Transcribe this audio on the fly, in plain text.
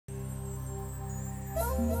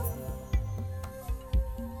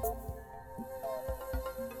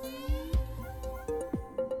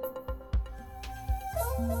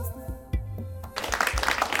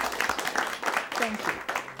Thank you.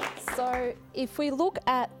 So if we look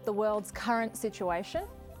at the world's current situation,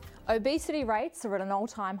 obesity rates are at an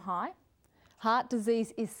all-time high. Heart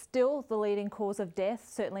disease is still the leading cause of death,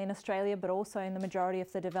 certainly in Australia, but also in the majority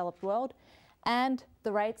of the developed world. And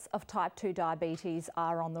the rates of type 2 diabetes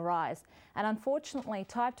are on the rise. And unfortunately,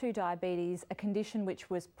 type 2 diabetes, a condition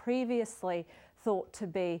which was previously thought to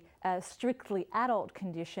be a strictly adult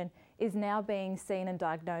condition, is now being seen and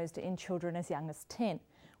diagnosed in children as young as 10,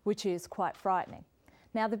 which is quite frightening.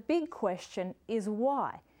 Now, the big question is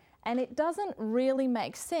why? And it doesn't really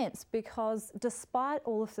make sense because despite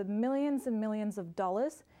all of the millions and millions of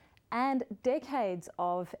dollars and decades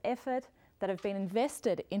of effort that have been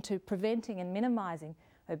invested into preventing and minimising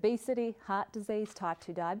obesity, heart disease, type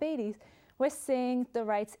 2 diabetes, we're seeing the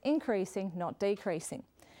rates increasing, not decreasing.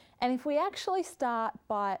 And if we actually start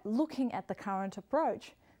by looking at the current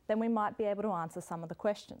approach, then we might be able to answer some of the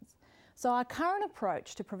questions. So our current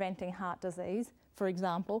approach to preventing heart disease, for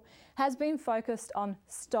example, has been focused on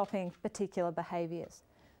stopping particular behaviours.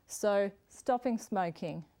 So stopping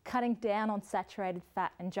smoking, cutting down on saturated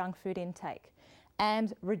fat and junk food intake,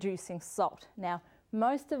 and reducing salt. Now,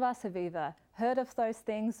 most of us have either heard of those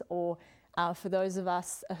things or for those of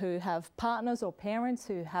us who have partners or parents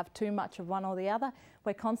who have too much of one or the other,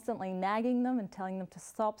 we're constantly nagging them and telling them to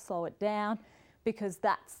stop, slow it down, because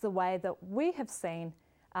that's the way that we have seen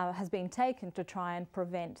has been taken to try and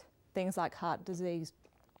prevent things like heart disease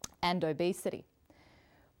and obesity.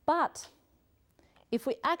 But if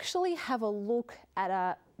we actually have a look at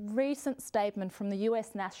a recent statement from the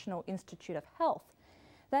US National Institute of Health,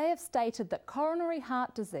 they have stated that coronary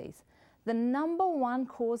heart disease, the #1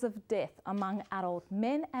 cause of death among adult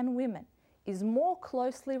men and women, is more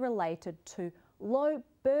closely related to low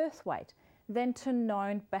birth weight than to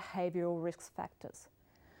known behavioural risk factors.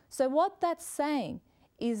 So what that's saying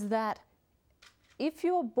is that if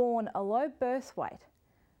you're born a low birth weight,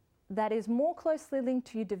 that is more closely linked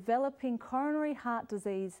to you developing coronary heart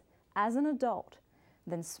disease as an adult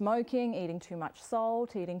than smoking, eating too much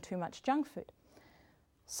salt, eating too much junk food.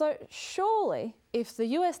 So surely, if the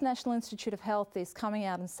US National Institute of Health is coming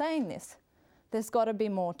out and saying this, there's got to be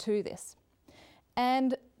more to this.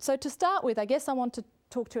 And so to start with, I guess I want to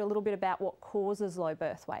talk to you a little bit about what causes low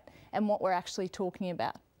birth weight and what we're actually talking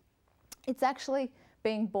about. It's actually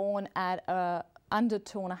being born at under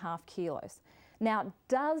 2.5 kilos. Now,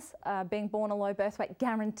 does being born a low birth weight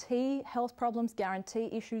guarantee health problems, guarantee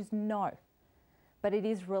issues? No, but it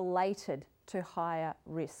is related to higher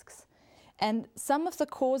risks. And some of the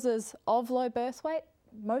causes of low birth weight,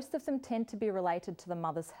 most of them tend to be related to the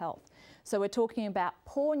mother's health. So we're talking about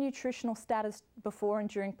poor nutritional status before and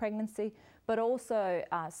during pregnancy, but also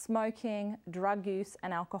smoking, drug use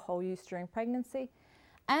and alcohol use during pregnancy.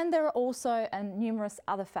 And there are also numerous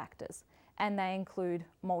other factors, and they include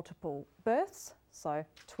multiple births, so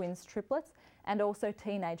twins, triplets, and also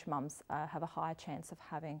teenage mums have a higher chance of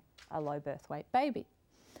having a low birth weight baby.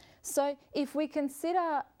 So if we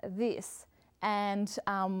consider this and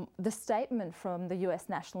the statement from the US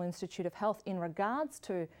National Institute of Health in regards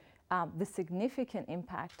to the significant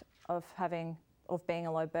impact of being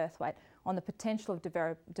a low birth weight on the potential of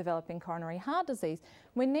developing coronary heart disease,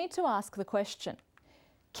 we need to ask the question,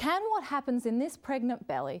 can what happens in this pregnant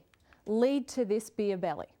belly lead to this beer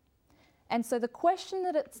belly? And so the question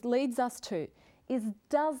that it leads us to is,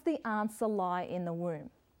 does the answer lie in the womb?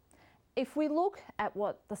 If we look at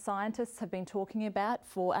what the scientists have been talking about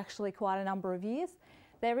for actually quite a number of years,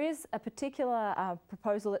 there is a particular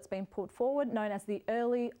proposal that's been put forward known as the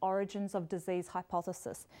early origins of disease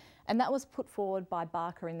hypothesis. And that was put forward by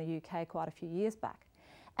Barker in the UK quite a few years back.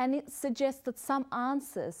 And it suggests that some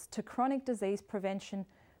answers to chronic disease prevention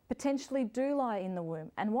potentially do lie in the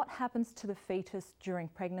womb and what happens to the fetus during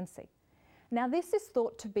pregnancy. Now, this is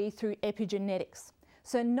thought to be through epigenetics.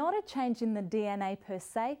 So not a change in the DNA per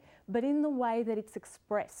se, but in the way that it's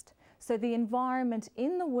expressed. So the environment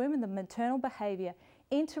in the womb and the maternal behaviour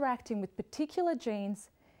interacting with particular genes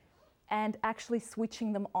and actually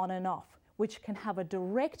switching them on and off, which can have a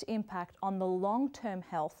direct impact on the long-term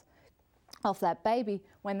health of that baby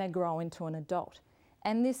when they grow into an adult.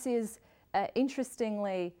 And this is,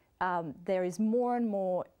 interestingly, there is more and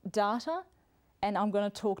more data, and I'm going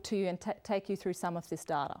to talk to you and take you through some of this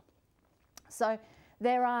data. So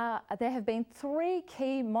there have been 3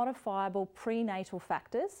 key modifiable prenatal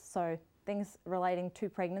factors, so things relating to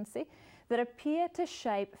pregnancy, that appear to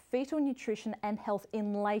shape fetal nutrition and health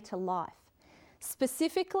in later life.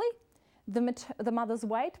 Specifically, the mother's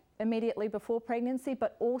weight immediately before pregnancy,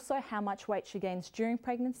 but also how much weight she gains during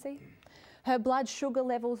pregnancy, her blood sugar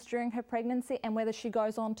levels during her pregnancy, and whether she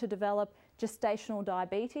goes on to develop gestational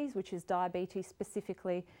diabetes, which is diabetes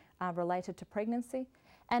specifically related to pregnancy,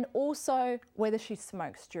 and also whether she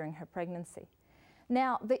smokes during her pregnancy.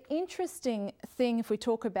 Now, the interesting thing if we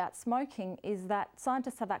talk about smoking is that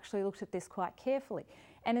scientists have actually looked at this quite carefully.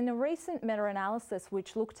 And in a recent meta-analysis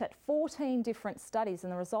which looked at 14 different studies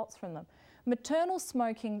and the results from them, maternal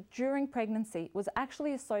smoking during pregnancy was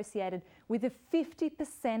actually associated with a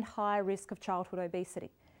 50% higher risk of childhood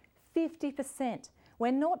obesity. 50%.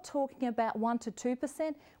 We're not talking about 1 to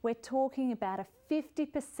 2%, we're talking about a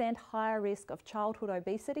 50% higher risk of childhood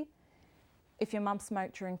obesity if your mum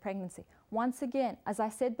smoked during pregnancy. Once again, as I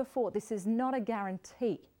said before, this is not a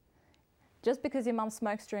guarantee. Just because your mum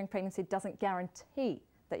smokes during pregnancy doesn't guarantee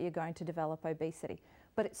that you're going to develop obesity,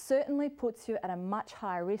 but it certainly puts you at a much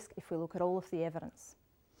higher risk if we look at all of the evidence.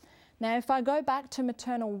 Now, if I go back to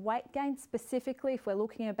maternal weight gain specifically, if we're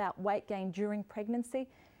looking about weight gain during pregnancy,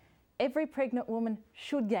 every pregnant woman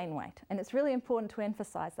should gain weight, and it's really important to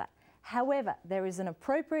emphasise that. However, there is an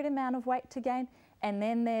appropriate amount of weight to gain, and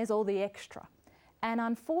then there's all the extra. And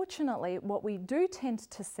unfortunately, what we do tend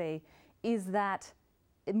to see is that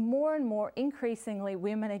more and more increasingly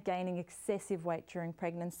women are gaining excessive weight during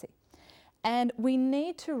pregnancy. And we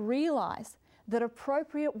need to realise that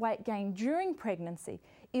appropriate weight gain during pregnancy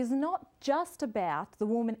is not just about the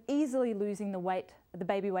woman easily losing the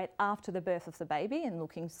baby weight after the birth of the baby and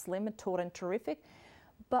looking slim and taut and terrific,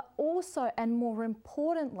 but also, and more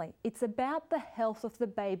importantly, it's about the health of the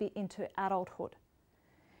baby into adulthood.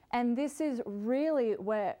 And this is really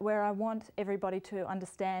where I want everybody to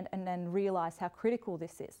understand and then realise how critical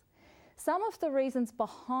this is. Some of the reasons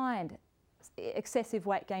behind excessive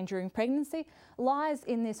weight gain during pregnancy lies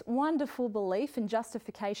in this wonderful belief and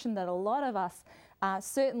justification that a lot of us,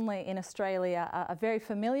 certainly in Australia, are very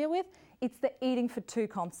familiar with. It's the eating for two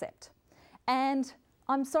concept. And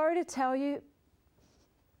I'm sorry to tell you,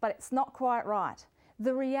 but it's not quite right.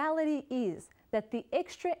 The reality is that the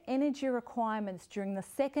extra energy requirements during the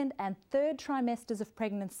second and third trimesters of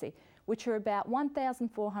pregnancy, which are about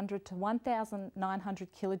 1,400 to 1,900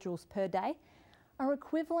 kilojoules per day, are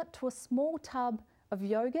equivalent to a small tub of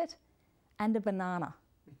yogurt and a banana.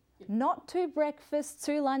 Not 2 breakfasts,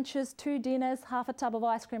 2 lunches, 2 dinners, half a tub of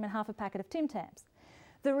ice cream and half a packet of Tim Tams.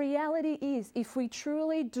 The reality is, if we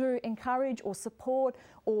truly do encourage or support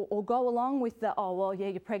or go along with the, oh, well, yeah,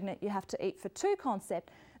 you're pregnant, you have to eat for two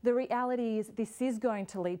concept, the reality is this is going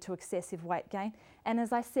to lead to excessive weight gain. And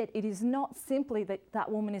as I said, it is not simply that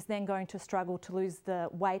that woman is then going to struggle to lose the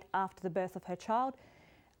weight after the birth of her child,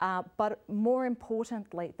 but more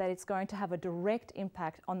importantly, that it's going to have a direct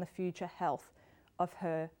impact on the future health of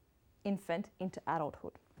her infant into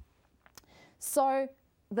adulthood. So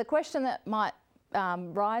the question that might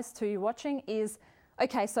rise to you watching is,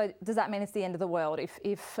 okay, so does that mean it's the end of the world?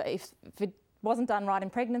 If it wasn't done right in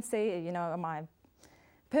pregnancy, you know, am I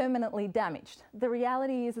permanently damaged? The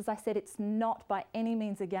reality is, as I said, it's not by any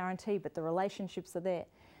means a guarantee, but the relationships are there.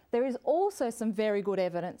 There is also some very good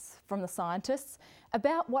evidence from the scientists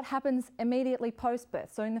about what happens immediately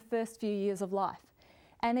post-birth, so in the first few years of life.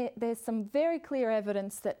 And there's some very clear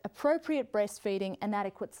evidence that appropriate breastfeeding and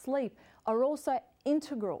adequate sleep are also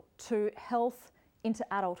integral to health into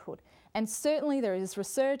adulthood. And certainly there is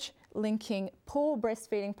research linking poor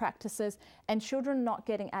breastfeeding practices and children not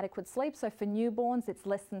getting adequate sleep. So for newborns, it's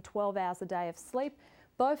less than 12 hours a day of sleep.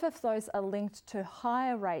 Both of those are linked to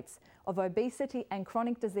higher rates of obesity and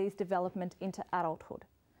chronic disease development into adulthood.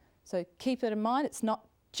 So keep it in mind, it's not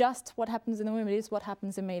just what happens in the womb, it is what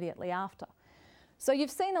happens immediately after. So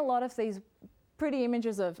you've seen a lot of these pretty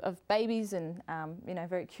images of babies and you know,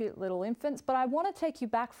 very cute little infants, but I want to take you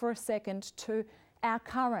back for a second to our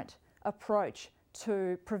current approach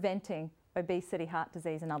to preventing obesity, heart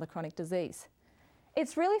disease and other chronic disease.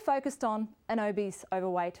 It's really focused on an obese,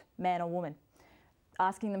 overweight man or woman,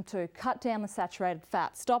 asking them to cut down the saturated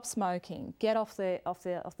fat, stop smoking, get off the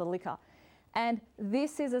liquor. And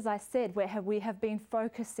this is, as I said, where we have been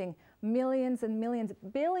focusing millions and millions,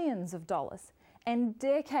 billions of dollars and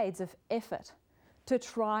decades of effort to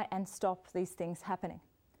try and stop these things happening.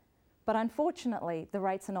 But unfortunately, the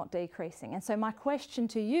rates are not decreasing. And so my question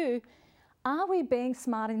to you, are we being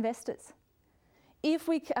smart investors? If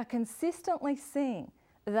we are consistently seeing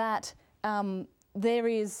that there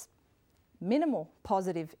is minimal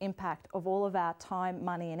positive impact of all of our time,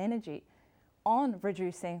 money and energy on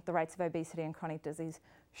reducing the rates of obesity and chronic disease,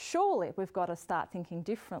 surely we've got to start thinking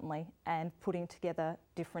differently and putting together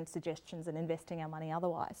different suggestions and investing our money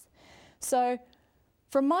otherwise. So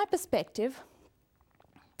from my perspective,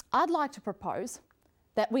 I'd like to propose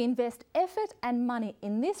that we invest effort and money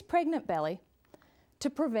in this pregnant belly to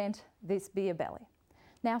prevent this beer belly.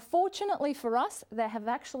 Now, fortunately for us, there's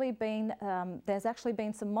actually been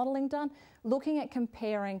some modelling done looking at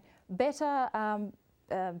comparing better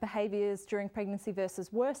behaviours during pregnancy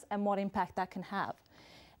versus worse and what impact that can have.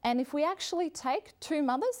 And if we actually take two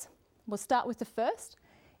mothers, we'll start with the first.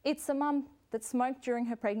 It's a mum that smoked during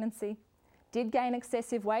her pregnancy, did gain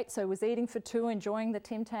excessive weight, so was eating for two, enjoying the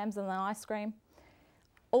Tim Tams and the ice cream.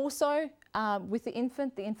 Also, with the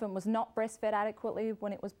infant was not breastfed adequately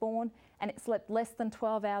when it was born, and it slept less than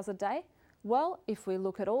 12 hours a day. Well, if we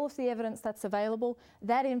look at all of the evidence that's available,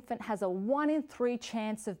 that infant has a 1 in 3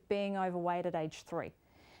 chance of being overweight at age 3.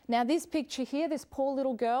 Now, this picture here, this poor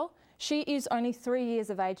little girl, she is only 3 years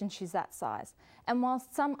of age and she's that size. And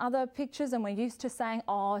whilst some other pictures, and we're used to saying,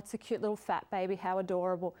 oh, it's a cute little fat baby, how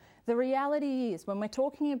adorable, the reality is when we're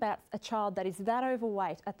talking about a child that is that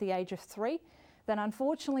overweight at the age of 3, then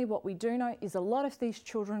unfortunately what we do know is a lot of these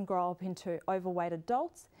children grow up into overweight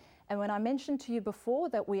adults. And when I mentioned to you before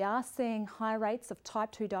that we are seeing high rates of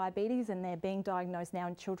type 2 diabetes and they're being diagnosed now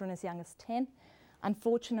in children as young as 10,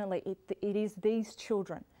 unfortunately it is these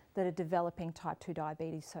children that are developing type 2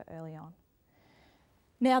 diabetes so early on.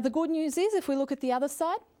 Now, the good news is if we look at the other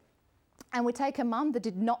side and we take a mum that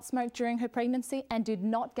did not smoke during her pregnancy and did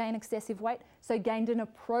not gain excessive weight, so gained an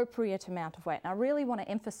appropriate amount of weight. And I really want to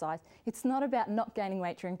emphasise, it's not about not gaining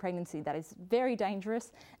weight during pregnancy. That is very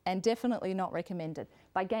dangerous and definitely not recommended.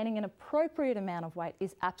 By gaining an appropriate amount of weight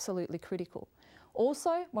is absolutely critical.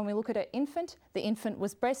 Also, when we look at the infant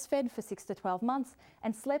was breastfed for 6 to 12 months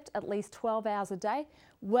and slept at least 12 hours a day.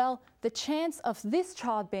 Well, the chance of this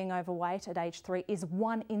child being overweight at age 3 is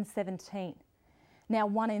 1 in 17. Now,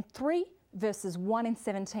 1 in 3 versus 1 in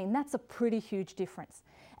 17, that's a pretty huge difference.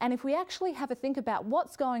 And if we actually have a think about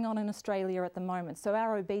what's going on in Australia at the moment, so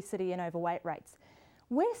our obesity and overweight rates,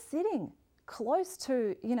 we're sitting close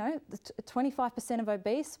to, 25% of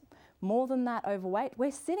obese, more than that overweight.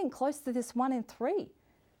 We're sitting close to this 1 in 3.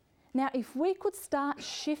 Now, if we could start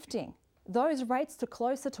shifting those rates to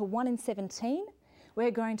closer to 1 in 17, we're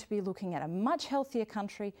going to be looking at a much healthier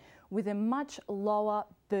country with a much lower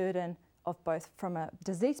burden of both from a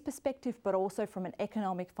disease perspective, but also from an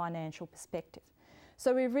economic, financial perspective.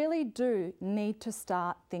 So we really do need to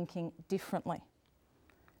start thinking differently.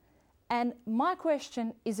 And my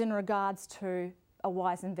question is in regards to a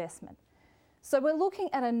wise investment. So we're looking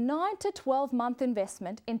at a 9 to 12 month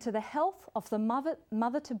investment into the health of the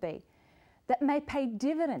mother-to-be that may pay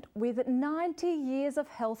dividend with 90 years of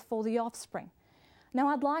health for the offspring. Now,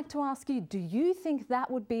 I'd like to ask you, do you think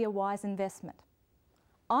that would be a wise investment?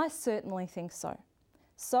 I certainly think so.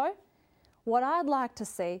 So, what I'd like to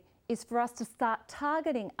see is for us to start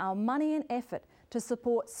targeting our money and effort to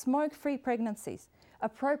support smoke-free pregnancies,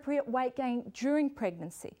 appropriate weight gain during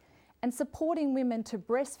pregnancy, and supporting women to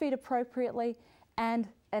breastfeed appropriately and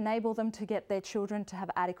enable them to get their children to have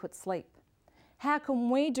adequate sleep. How can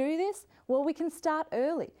we do this? Well, we can start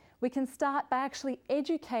early. We can start by actually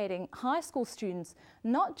educating high school students,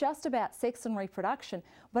 not just about sex and reproduction,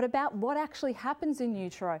 but about what actually happens in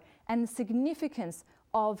utero and the significance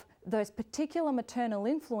of those particular maternal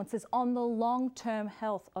influences on the long-term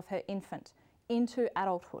health of her infant into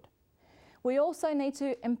adulthood. We also need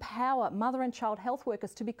to empower mother and child health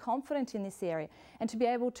workers to be confident in this area and to be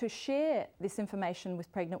able to share this information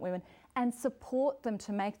with pregnant women and support them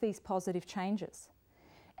to make these positive changes.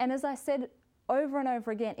 And as I said over and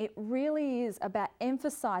over again, it really is about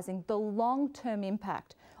emphasising the long-term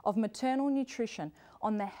impact of maternal nutrition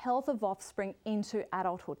on the health of offspring into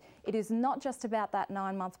adulthood. It is not just about that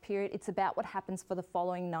 9-month period, it's about what happens for the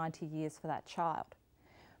following 90 years for that child.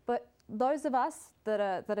 But those of us that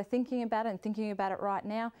are thinking about it and thinking about it right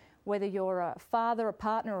now, whether you're a father, a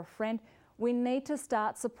partner, or a friend, we need to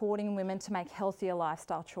start supporting women to make healthier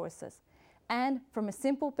lifestyle choices. And from a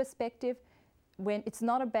simple perspective, when it's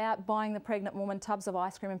not about buying the pregnant woman tubs of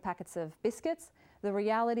ice cream and packets of biscuits, the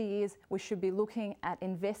reality is we should be looking at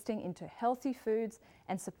investing into healthy foods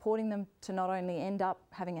and supporting them to not only end up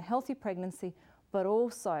having a healthy pregnancy, but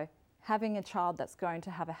also having a child that's going to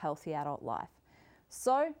have a healthy adult life.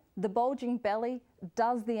 So the bulging belly,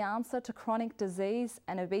 does the answer to chronic disease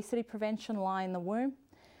and obesity prevention lie in the womb?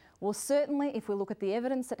 Well, certainly if we look at the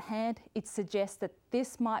evidence at hand, it suggests that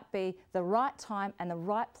this might be the right time and the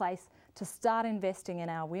right place to start investing in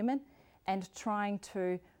our women and trying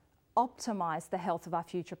to optimise the health of our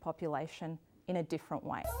future population in a different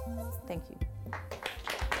way. Thank you.